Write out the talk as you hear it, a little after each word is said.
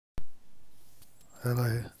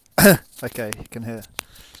Hello. Okay, you can hear.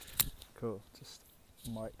 Cool. Just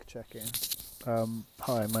mic checking.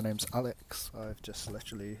 Hi, my name's Alex. I've just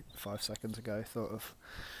literally 5 seconds ago thought of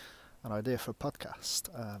an idea for a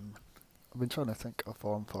podcast. I've been trying to think of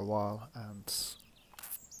one for a while, and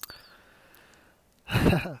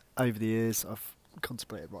over the years I've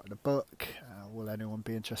contemplated writing a book. Will anyone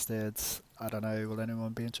be interested? I don't know. Will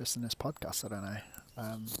anyone be interested in this podcast? I don't know.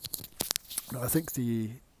 No, I think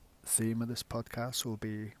the theme of this podcast will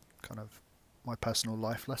be kind of my personal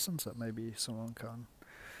life lessons that maybe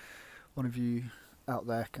one of you out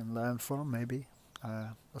there can learn from, maybe.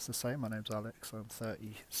 As I say, my name's Alex. I'm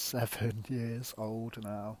 37 years old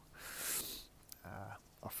now.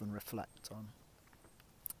 Often reflect on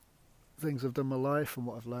things I've done in my life and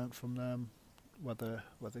what I've learned from them, whether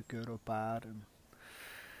good or bad. And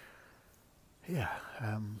yeah,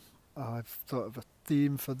 I've thought of a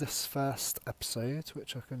theme for this first episode,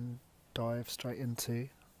 which I can dive straight into.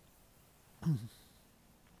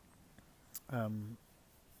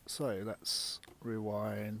 So let's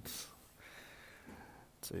rewind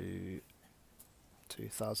to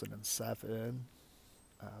 2007.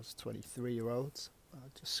 I was a 23-year-old. I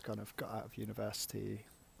just kind of got out of university.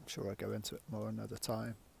 I'm sure I'll go into it more another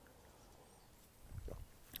time.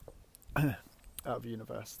 Out of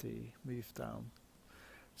university, moved down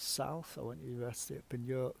south. I went to university up in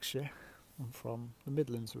Yorkshire. I'm from the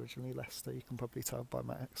Midlands originally, Leicester. You can probably tell by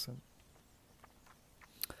my accent.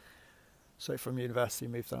 So from university,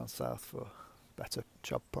 moved down south for better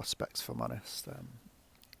job prospects, if I'm honest.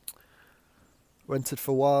 Rented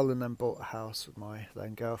for a while and then bought a house with my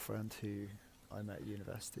then girlfriend, who I met at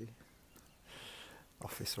university.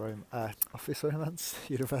 Office romance,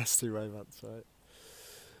 university romance, right?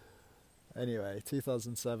 Anyway,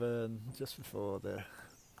 2007, just before the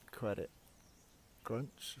credit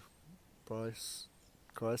crunch, price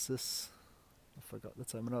crisis. I forgot the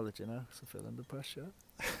terminology now because I feel under pressure.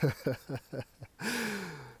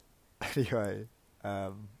 Anyway,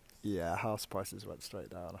 house prices went straight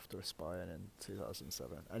down after Aspire in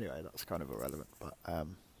 2007. Anyway, that's kind of irrelevant, but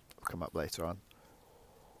it'll come up later on.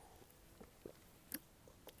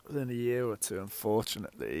 Within a year or two,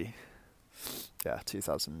 unfortunately,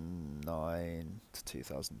 2009 to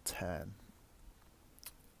 2010,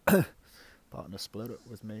 partner split up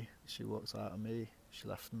with me. She walked out on me. She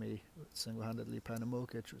left me single-handedly paying a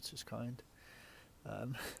mortgage, which is kind. I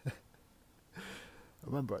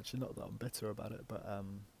remember, actually, not that I'm bitter about it, but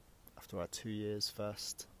after I had 2 years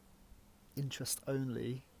first, interest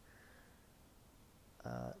only,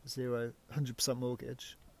 100%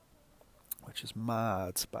 mortgage, which is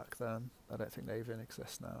mad back then. I don't think they even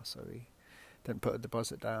exist now, so we didn't put a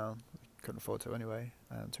deposit down. We couldn't afford to anyway,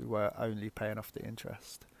 and we were only paying off the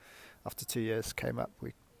interest. After 2 years came up,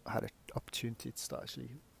 we had an opportunity to start actually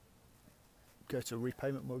go to a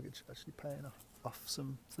repayment mortgage, actually paying off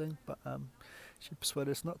something, but she persuaded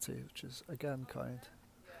us not to, which is again kind,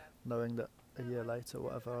 knowing that a year later,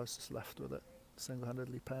 whatever, I was just left with it,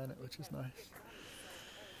 single-handedly paying it, which is nice.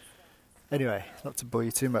 Anyway, not to bore you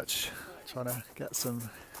too much, trying to get some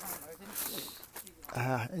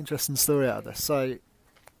interesting story out of this. So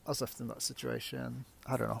I was left in that situation.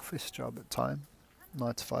 I had an office job at the time,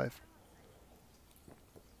 9 to 5.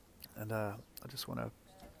 And I just want to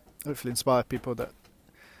hopefully inspire people that,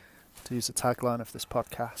 to use the tagline of this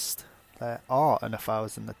podcast, there are enough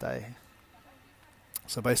hours in the day.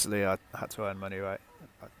 So basically I had to earn money, right?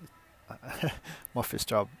 My office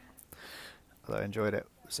job, although I enjoyed it,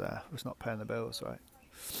 was not paying the bills, right?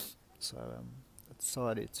 So I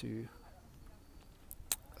decided to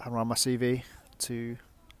have around my CV to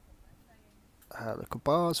local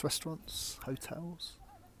bars, restaurants, hotels.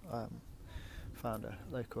 Found a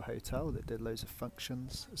local hotel that did loads of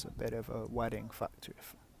functions. It's a bit of a wedding factory,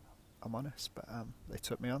 if I'm honest, but they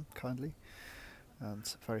took me on kindly, and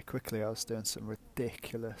very quickly I was doing some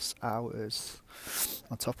ridiculous hours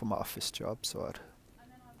on top of my office job. So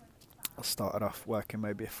I started off working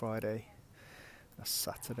maybe a Friday, a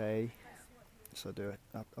Saturday, so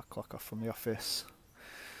I clock off from the office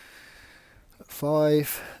at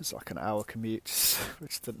 5. It's like an hour commute,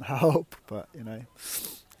 which didn't help, but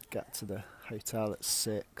get to the hotel at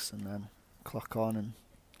 6 and then clock on and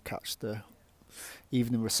catch the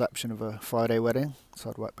evening reception of a Friday wedding. So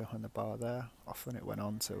I'd work behind the bar there. Often it went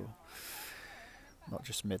on till not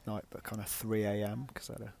just midnight but kind of 3 a.m. because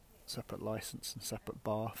I had a separate license and separate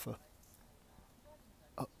bar for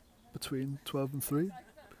up between 12 and 3.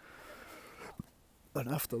 And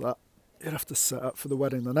after that you'd have to set up for the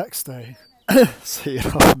wedding the next day. So you'd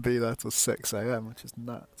often be there till 6 a.m, which is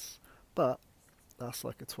nuts. But that's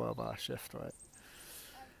like a 12-hour shift, right?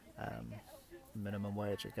 minimum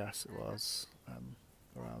wage, I guess it was,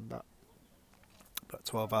 around that. But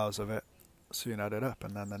 12 hours of it soon added up,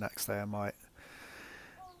 and then the next day I might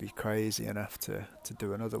be crazy enough to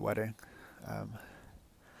do another wedding. I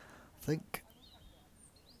think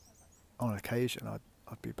on occasion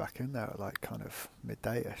I'd be back in there at like kind of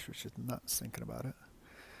midday-ish, which is nuts thinking about it.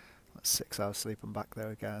 Like 6 hours sleep and back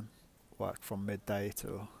there again. Work from midday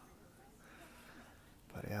till...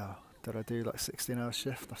 But yeah, did I do like 16-hour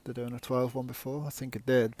shift after doing a 12 one before? I think I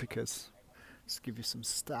did, because to give you some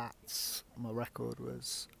stats, my record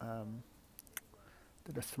was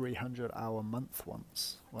did a 300-hour month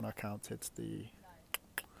once when I counted the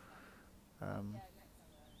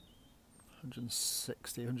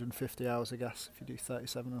 160, 150 hours, I guess, if you do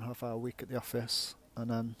 37.5-hour week at the office, and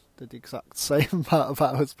then did the exact same amount of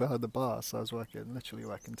hours behind the bar. So I was literally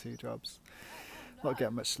working 2 jobs, not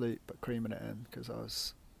getting much sleep, but creaming it in, because I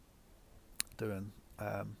was doing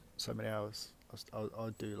so many hours.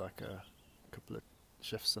 I'd do like a couple of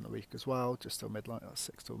shifts in a week as well, just till midnight, like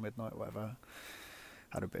 6 till midnight, whatever.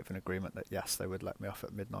 Had a bit of an agreement that yes, they would let me off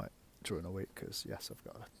at midnight during the week, because yes, I've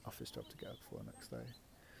got an office job to get up for next day.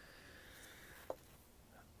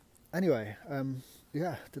 Anyway,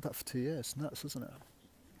 yeah, did that for 2 years. Nuts, isn't it?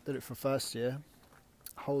 Did it for first year,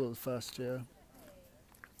 whole of the first year.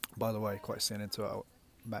 By the way, quite soon into it, I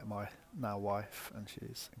met my now wife, and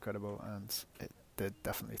she's incredible, and it did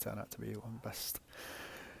definitely turn out to be one of the best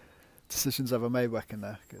decisions ever made working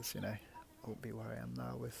there, because, you know, I wouldn't be where I am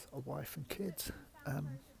now with a wife and kids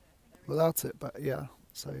without it. But yeah,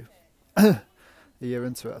 so a year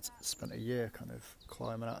into it, I spent a year kind of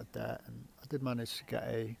climbing out of debt, and I did manage to get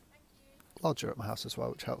a lodger at my house as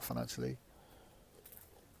well, which helped financially.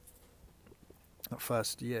 That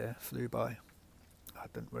first year flew by. I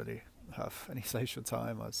didn't really have any social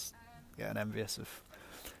time. I was getting envious of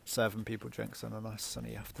serving people drinks on a nice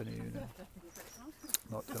sunny afternoon and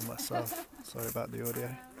not doing myself. Sorry about the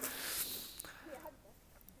audio.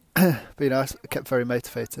 But you know, I kept very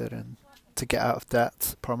motivated and to get out of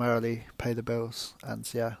debt, primarily pay the bills, and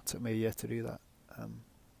yeah, it took me a year to do that.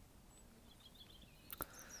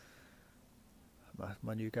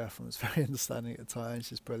 My new girlfriend was very understanding at the time.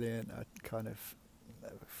 She's brilliant. I kind of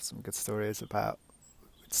some good stories about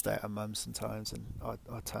we'd stay at her mum's sometimes, and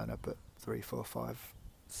I'd turn up at 3, 4, 5,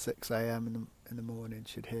 6 a.m. in the morning.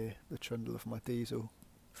 She'd hear the trundle of my diesel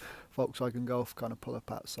Volkswagen Golf kind of pull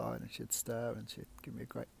up outside, and she'd stare, and she'd give me a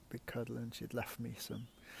great big cuddle, and she'd left me some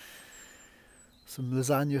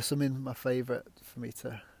lasagna, something my favourite, for me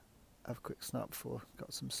to have a quick snack before I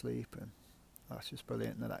got some sleep. And that's just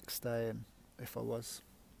brilliant. And the next day, and if I was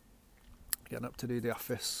getting up to do the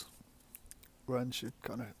office run, she'd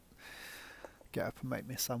kind of get up and make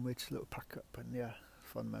me a sandwich, a little pack up, and yeah,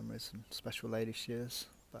 fun memories, and special lady she is.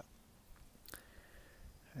 But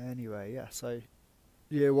anyway, yeah, so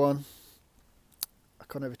year one, I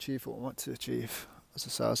kind of achieved what I wanted to achieve. As I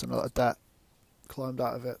say, I was in a lot of debt, climbed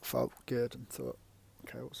out of it, felt good, and thought,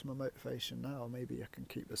 okay, what's my motivation now? Maybe I can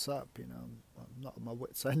keep this up, you know. I'm not at my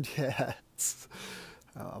wit's end yet.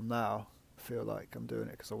 I'm now feel like I'm doing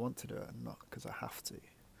it because I want to do it and not because I have to.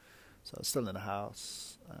 So I'm still in a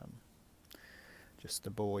house. Just to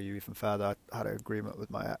bore you even further, I had an agreement with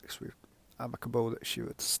my ex, amicable, that she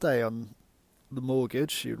would stay on the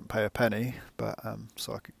mortgage. She wouldn't pay a penny, but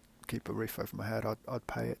so I could keep a roof over my head, I'd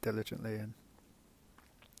pay it diligently, and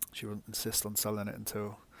she wouldn't insist on selling it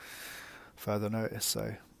until further notice.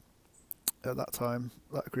 So at that time,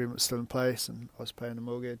 that agreement was still in place, and I was paying the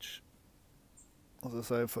mortgage. As I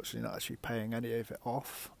say, unfortunately not actually paying any of it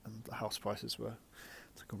off, and the house prices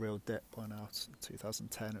took a real dip by now. It's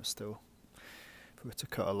 2010, it was still, if we were to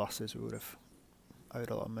cut our losses, we would have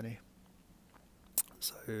owed a lot of money.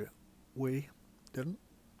 So we didn't.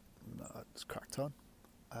 No, it's cracked on.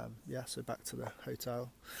 Yeah, so back to the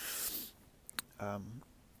hotel.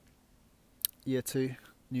 Year 2,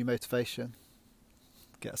 new motivation,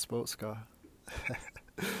 get a sports car.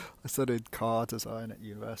 I studied car design at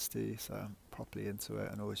university, so I'm properly into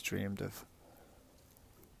it, and always dreamed of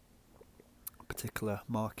a particular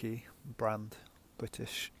marquee brand,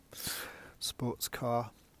 British sports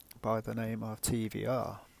car by the name of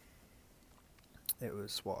TVR. It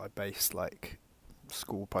was what I based like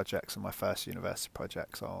school projects and my first university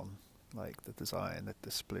projects on, like the design that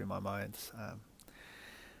just blew my mind.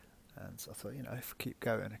 And so I thought, you know, if I keep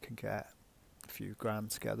going, I can get a few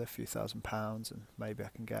grand together, a few £1,000, and maybe I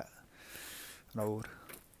can get an old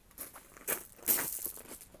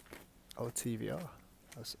TVR.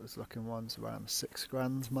 I was looking ones around the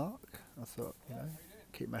 £6,000 mark. I thought, you know,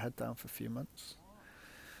 keep my head down for a few months,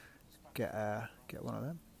 get one of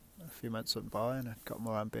them. A few months went by, and I got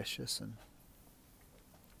more ambitious, and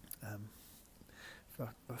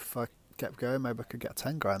if I kept going, maybe I could get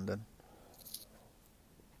 10 grand. And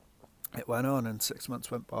it went on, and 6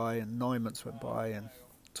 months went by, and 9 months went by, and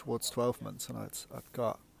towards 12 months, and I'd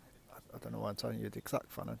got, I don't know why I'm telling you the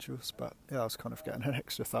exact financials, but yeah, I was kind of getting an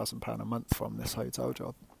extra £1,000 a month from this hotel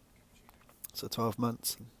job. So 12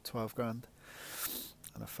 months and 12 grand.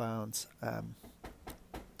 And I found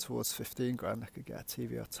towards 15 grand I could get a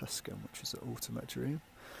TVR Tuscan, which was the ultimate dream.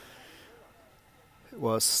 It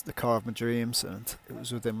was the car of my dreams, and it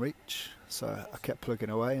was within reach. So I kept plugging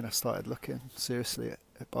away, and I started looking seriously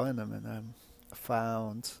at buying them, and I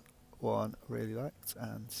found one I really liked,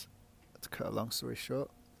 and to cut a long story short,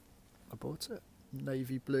 I bought it.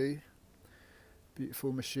 Navy blue,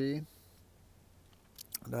 beautiful machine.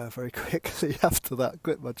 And very quickly after that,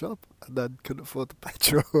 quit my job, and then couldn't afford the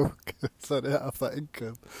petrol because I didn't have that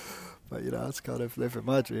income. But I was kind of living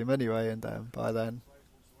my dream anyway. And by then,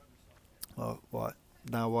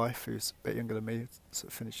 now wife, who's a bit younger than me,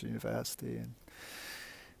 sort of finished university, and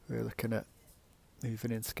we were looking at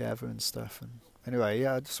moving in together and stuff. And anyway,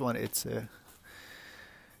 I just wanted to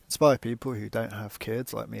inspire people who don't have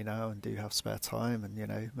kids like me now and do have spare time,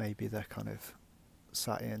 and maybe they're kind of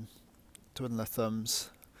sat in twiddling their thumbs,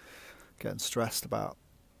 getting stressed about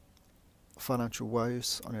financial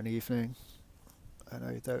woes on an evening. I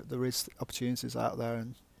know there is opportunities out there,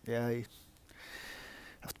 and you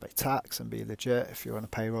have to pay tax and be legit if you're on a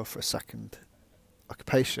payroll for a second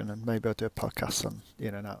occupation. And maybe I'll do a podcast on the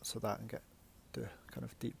in and outs of that and do a kind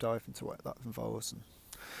of deep dive into what that involves and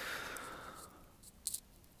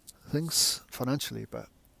things financially. But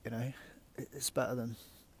it's better than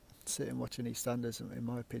sitting watching EastEnders, in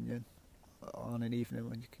my opinion, on an evening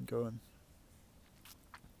when you can go and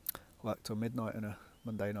work till midnight on a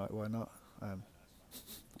Monday night. Why not?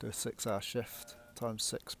 Do a 6-hour shift times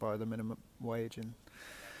 6 by the minimum wage, and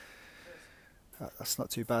that's not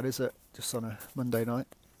too bad, is it? Just on a Monday night.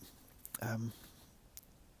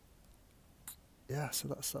 So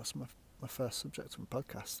that's my first subject on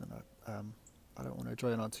podcast, and I don't want to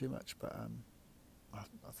drone on too much, but I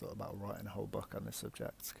thought about writing a whole book on this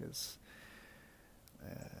subject, because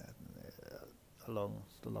along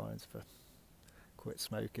the lines of a quit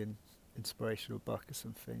smoking inspirational book or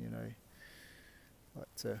something,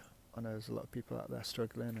 I know there's a lot of people out there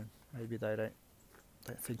struggling, and maybe they don't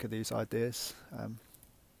think of these ideas. I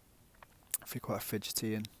feel quite a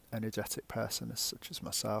fidgety and energetic person, such as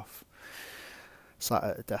myself, sat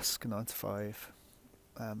at a desk 9 to 5.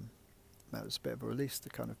 That was a bit of a release to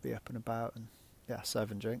kind of be up and about, and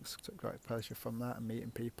serving drinks. Took great pleasure from that, and meeting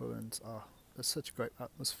people, and there's such a great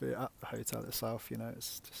atmosphere at the hotel itself.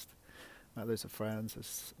 It's just met loads of friends,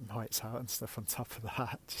 there's nights out and stuff on top of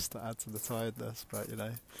that, just to add to the tiredness. But you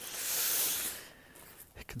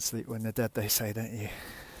can sleep when they're dead, they say, don't you?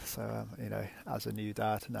 So as a new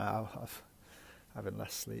dad now, I've having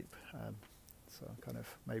less sleep, so I'm kind of,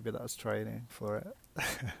 maybe that was training for it.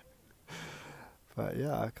 But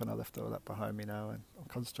I kind of left all that behind me now, and I'm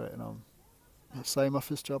concentrating on the same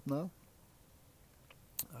office job now.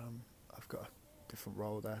 I've got a different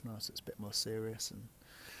role there now, so it's a bit more serious, and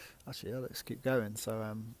actually let's keep going. So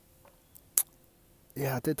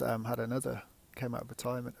I did had another, came out of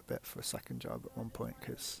retirement a bit for a second job at one point,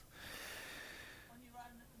 because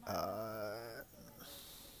a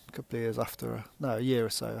couple of years after, a year or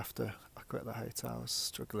so after I quit the hotel, I was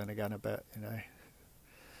struggling again a bit.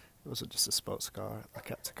 It wasn't just a sports car, I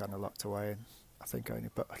kept it kind of locked away, and I think I only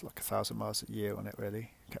put like 1,000 miles a year on it,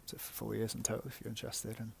 really. Kept it for 4 years in total, if you're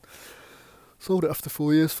interested, and sold it after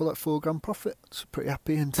 4 years for like £4 profit. So pretty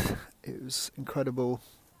happy, and it was incredible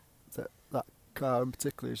that car in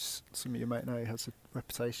particular, as some of you might know, has a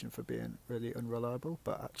reputation for being really unreliable,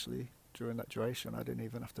 but actually during that duration I didn't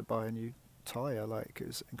even have to buy a new tyre. Like, it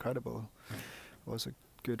was incredible. It was a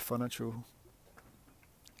good financial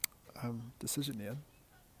decision, And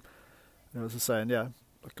as I was saying,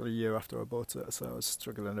 like a year after I bought it, so I was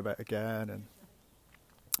struggling a bit again, and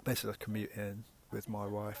basically commuting with my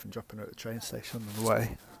wife and dropping her at the train station on the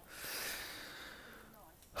way.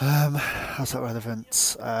 How's that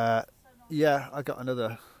relevant? I got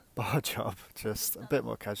another bar job, just a bit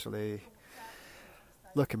more casually.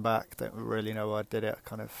 Looking back, don't really know why I did it.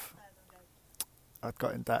 I'd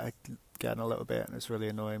got in debt again a little bit, and it was really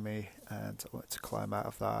annoying me, and I wanted to climb out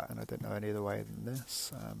of that, and I didn't know any other way than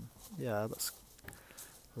this.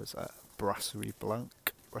 Was at Brasserie Blanc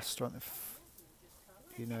restaurant, if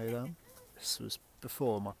you know them. This was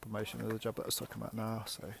before my promotion of the job that I was talking about now,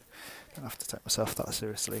 so I don't have to take myself that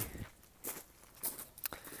seriously.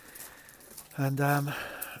 And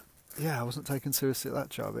I wasn't taken seriously at that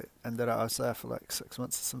job. It ended up, I was there for like 6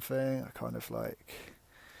 months or something. I kind of like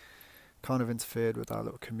kind of interfered with our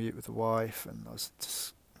little commute with the wife, and I was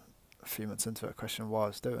just a few months into it questioning why I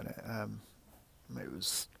was doing it. It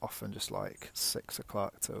was often just like 6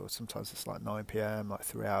 o'clock till sometimes it's like 9 p.m, like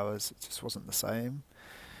 3 hours. It just wasn't the same.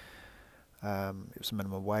 It was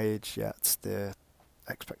minimum wage, yet the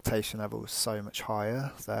expectation level was so much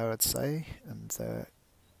higher there, I'd say. And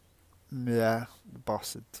the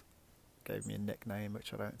boss had gave me a nickname,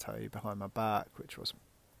 which I don't tell you, behind my back, which I was a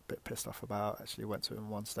bit pissed off about. Actually went to him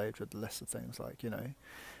one stage with a list of things like, if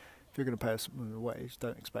you're going to pay us minimum wage,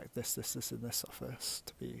 don't expect this in this office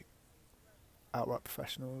to be outright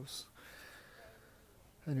professionals.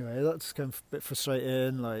 Anyway, that just came a bit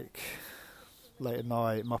frustrating, like late at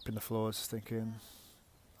night, mopping the floors, thinking,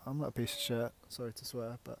 I'm not a piece of shit, sorry to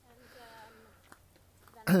swear, but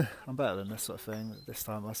I'm better than this sort of thing. This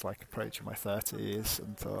time I was like approaching my 30s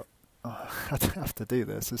and thought, I don't have to do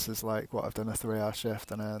this. This is like what I've done, a 3-hour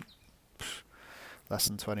shift and earned less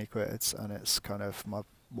than 20 quid, and it's kind of, my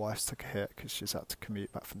wife's took a hit because she's had to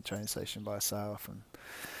commute back from the train station by herself and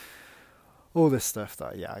all this stuff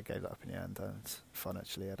that, I gave that up in the end, and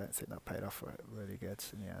financially I don't think that paid off for it really good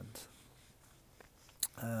in the end.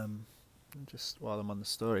 Just while I'm on the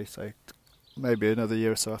story, so maybe another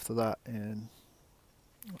year or so after that, in,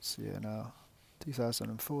 what's the year now,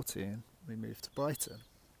 2014, we moved to Brighton.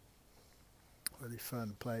 Really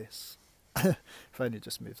fun place. I've only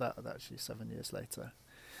just moved out, actually 7 years later.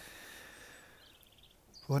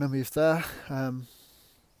 When I moved there,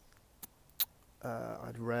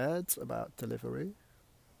 I'd read about Deliveroo.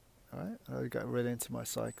 Right, I got really into my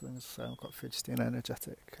cycling, so I'm quite fidgety and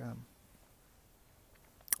energetic. I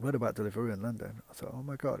read about Deliveroo in London. I thought, oh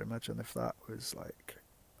my god, imagine if that was like,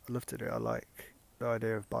 I love to do it. I like the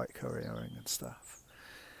idea of bike couriering and stuff.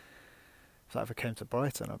 If that ever came to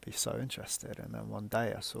Brighton, I'd be so interested. And then one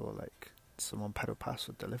day I saw like someone pedal past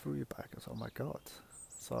with Deliveroo bag. I thought, oh my god.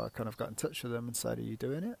 So I kind of got in touch with them and said, are you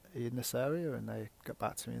doing it? Are you in this area? And they got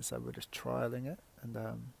back to me and said, we're just trialling it. And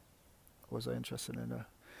was I interested in an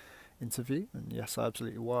interview? And yes, I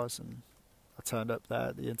absolutely was. And I turned up there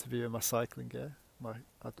at the interview in my cycling gear.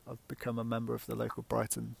 I'd become a member of the local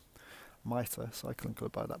Brighton Mitre cycling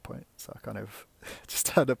club by that point. So I kind of just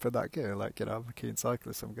turned up in that gear, like, I'm a keen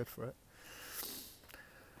cyclist, I'm good for it.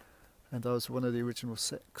 And I was one of the original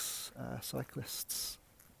 6 cyclists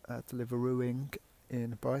Deliverooing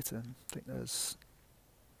in Brighton. I think there's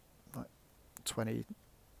like 20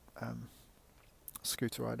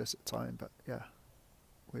 scooter riders at the time, but yeah,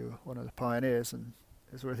 we were one of the pioneers, and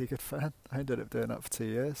it was really good fun. I ended up doing that for 2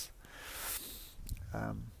 years,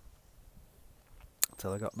 until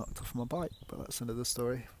I got knocked off my bike, but that's another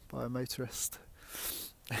story, by a motorist.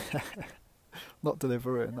 Not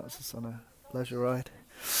Deliveroo, that's just on a leisure ride.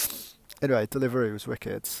 Anyway, Deliveroo was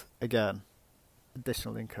wicked. Again,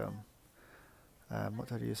 additional income. What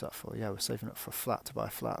did I use that for? Yeah, we're saving up for a flat, to buy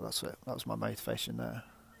a flat. That's it. That was my motivation there.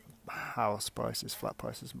 House prices, flat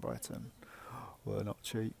prices in Brighton were not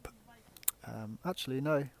cheap. Actually,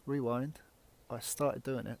 no, rewind. I started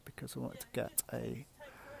doing it because I wanted to get a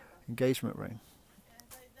engagement ring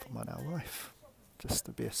for my now wife, just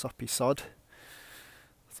to be a soppy sod.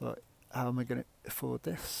 I thought, how am I going to afford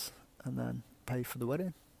this and then pay for the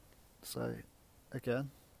wedding? So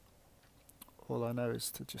again, all I know is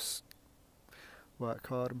to just work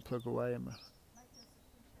hard and plug away in my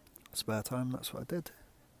spare time. That's what I did.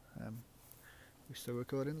 We're still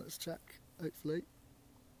recording, let's check, hopefully.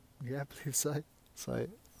 Yeah, I believe so. So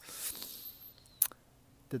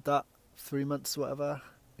did that, 3 months whatever,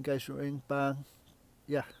 engagement ring, bang.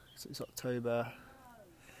 Yeah, so it's October,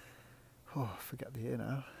 I forget the year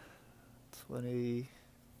now, 20,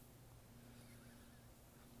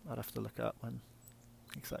 I'd have to look up when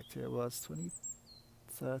exact year it was,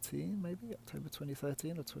 2013 maybe, October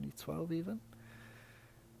 2013 or 2012 even.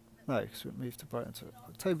 No, because we moved to Brighton, so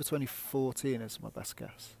October 2014 is my best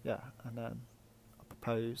guess, yeah. And then I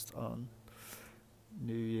proposed on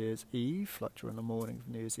New Year's Eve, like during the morning of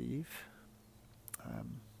New Year's Eve,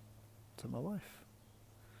 to my wife.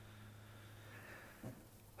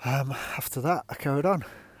 After that, I carried on.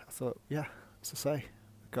 I thought, yeah, as I say,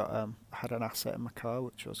 I had an asset in my car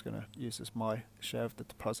which I was going to use as my share of the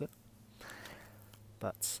deposit.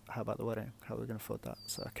 But how about the wedding? How are we going to afford that?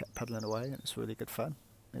 So I kept pedalling away, and it was really good fun.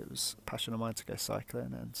 It was a passion of mine to go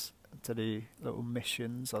cycling, and to do little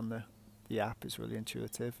missions on the app is really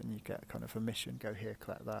intuitive, and you get kind of a mission: go here,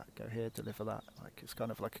 collect that; go here, deliver that. Like, it's kind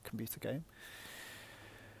of like a computer game.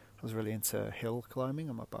 I was really into hill climbing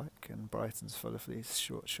on my bike, and Brighton's full of these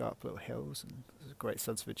short, sharp little hills, and there's a great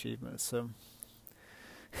sense of achievement. It's I'm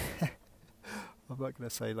not going to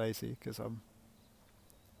say lazy, because I'm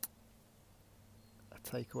a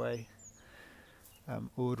takeaway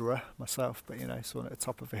orderer myself, but someone at the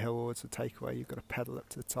top of a hill orders a takeaway, you've got to pedal up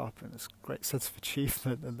to the top, and it's a great sense of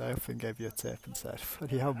achievement, and they often gave you a tip and said,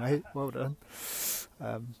 "Bloody hell, mate, well done.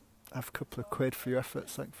 Have a couple of quid for your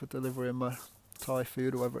efforts, thanks for delivering my Thai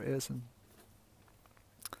food," or whatever it is. And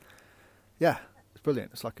yeah, it's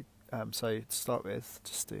brilliant. It's like so to start with,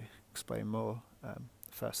 just to explain more, the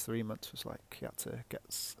first 3 months was like you had to get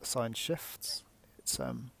assigned shifts. It's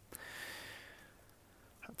had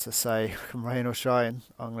to say, come rain or shine,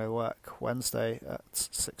 I'm going to work Wednesday at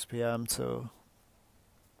 6 p.m. till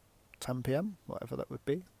 10 p.m, whatever that would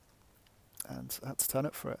be, and I had to turn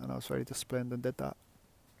up for it, and I was very disciplined and did that.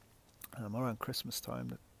 Around Christmas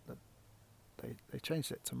time, they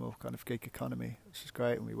changed it to more kind of gig economy, which is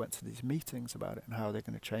great, and we went to these meetings about it and how they're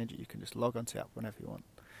going to change it. You can just log onto the app whenever you want.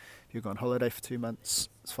 If you go on holiday for 2 months,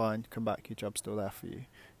 it's fine, come back, your job's still there for you.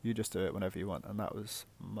 You just do it whenever you want, and that was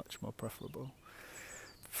much more preferable.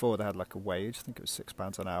 Before they had like a wage, I think it was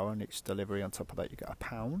 £6 an hour, and each delivery on top of that you get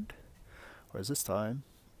 £1. Whereas this time,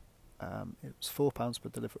 it was £4 per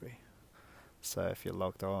delivery. So if you're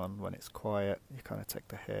logged on when it's quiet, you kind of take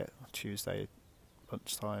the hit. On Tuesday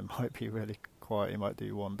lunchtime might be really quiet, you might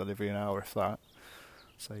do 1 delivery an hour if that,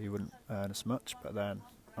 so you wouldn't earn as much. But then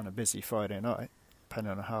on a busy Friday night,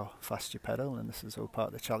 depending on how fast you pedal, and this is all part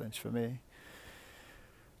of the challenge for me,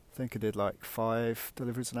 I think I did like 5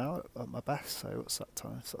 deliveries an hour at my best. So what's that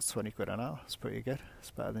time? So that's 20 quid an hour. It's pretty good.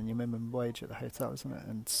 It's better than your minimum wage at the hotel, isn't it?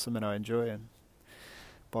 And something I enjoy, and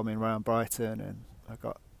bombing around Brighton, and I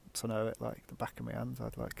got to know it like the back of my hand.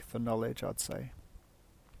 I'd like the knowledge, I'd say.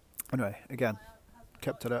 Anyway, again,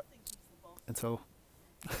 kept it up until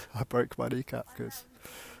I broke my kneecap because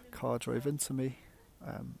a car drove into me.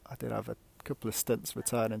 I did have a couple of stints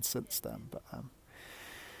returning since then, but I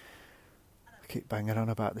keep banging on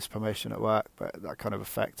about this promotion at work, but that kind of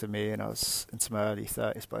affected me, and I was into my early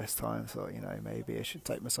 30s by this time. So maybe I should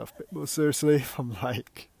take myself a bit more seriously if I'm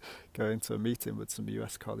like going to a meeting with some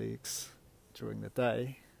US colleagues during the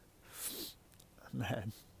day, and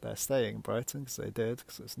then they're staying in Brighton because they did,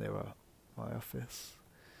 because it's near my office.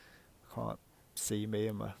 Can't see me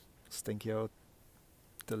in my stinky old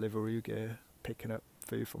Deliveroo gear picking up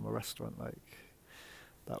food from a restaurant. Like,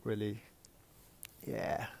 that really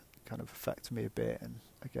kind of affected me a bit. And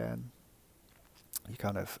again, you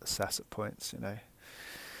kind of assess at points, you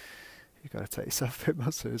got to take yourself a bit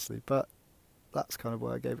more seriously, but that's kind of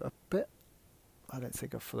why I gave it a bit. I don't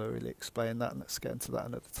think I've fully really explained that, and let's get into that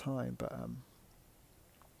another time. But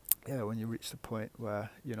when you reach the point where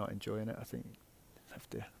you're not enjoying it, I think you have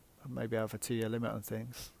to maybe have a 2-year limit on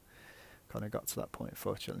things. Kind of got to that point,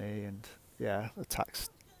 fortunately, and the tax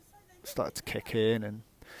started to kick in, and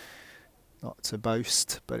not to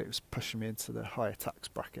boast, but it was pushing me into the higher tax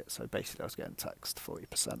bracket. So basically I was getting taxed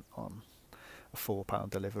 40% on a £4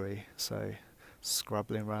 delivery, so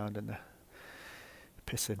scrabbling around in the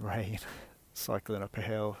pissing rain, cycling up a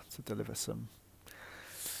hill to deliver some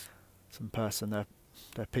person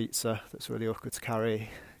their pizza that's really awkward to carry,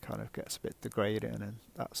 kind of gets a bit degrading, and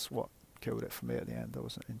that's what killed it for me at the end. I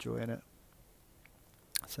wasn't enjoying it.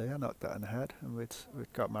 So I knocked that in the head, and we'd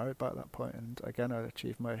got married by that point, and again I'd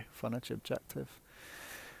achieved my financial objective.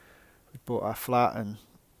 We bought our flat, and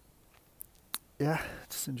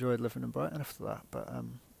just enjoyed living in Brighton after that. But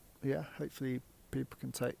hopefully people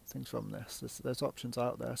can take things from this. There's options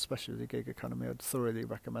out there, especially the gig economy. I'd thoroughly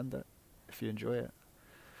recommend it if you enjoy it.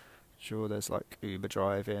 Sure, there's like Uber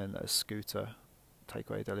driving, there's scooter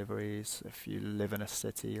takeaway deliveries. If you live in a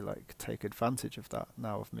city, like, take advantage of that.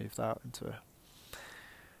 Now I've moved out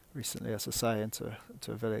recently, as I say, into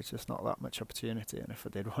a village. There's not that much opportunity, and if I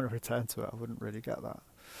did want to return to it, I wouldn't really get that.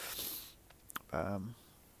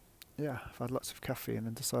 I've had lots of caffeine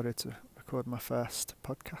and decided to record my first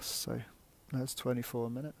podcast, so there's 24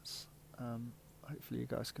 minutes. Hopefully you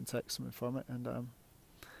guys can take something from it, and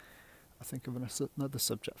I think of another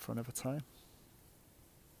subject for another time.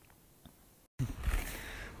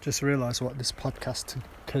 Just realised what this podcast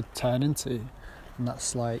could turn into, and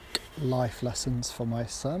that's like life lessons for my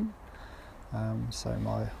son. So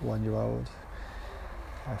my 1-year-old,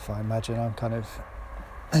 if I imagine I'm kind of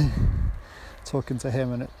talking to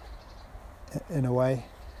him in a way,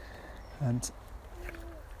 and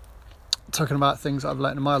talking about things that I've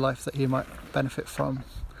learned in my life that he might benefit from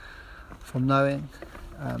knowing.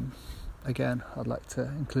 Again, I'd like to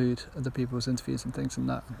include other people's interviews and things in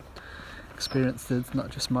that, experiences,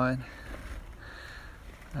 not just mine.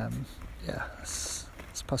 It's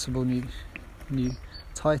a possible new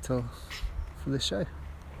title for this show.